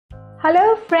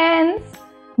Hello friends,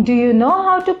 do you know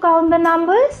how to count the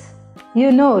numbers?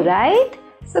 You know, right?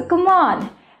 So come on,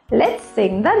 let's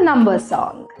sing the number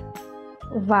song.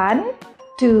 1,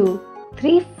 2,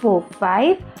 3, 4,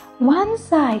 5.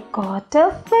 Once I caught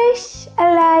a fish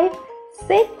alive.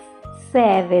 6,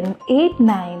 7, 8,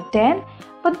 9, 10.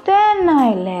 But then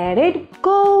I let it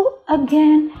go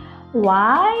again.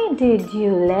 Why did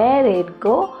you let it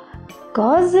go?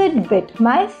 'Cause it bit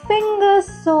my finger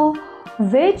so.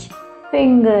 Which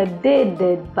finger did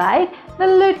it bite? The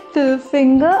little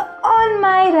finger on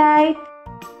my right.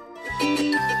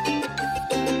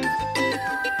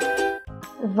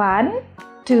 1,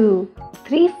 2,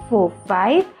 3, 4,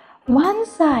 5.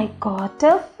 Once I caught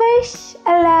a fish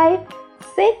alive.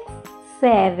 6,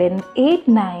 7, 8,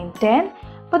 9, 10.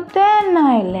 But then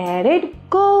I let it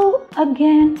go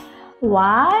again.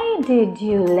 Why did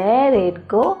you let it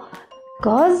go?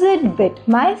 'Cause it bit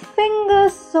my finger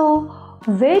so.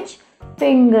 Which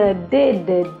finger did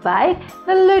it bite?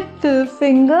 The little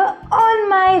finger on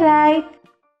my right.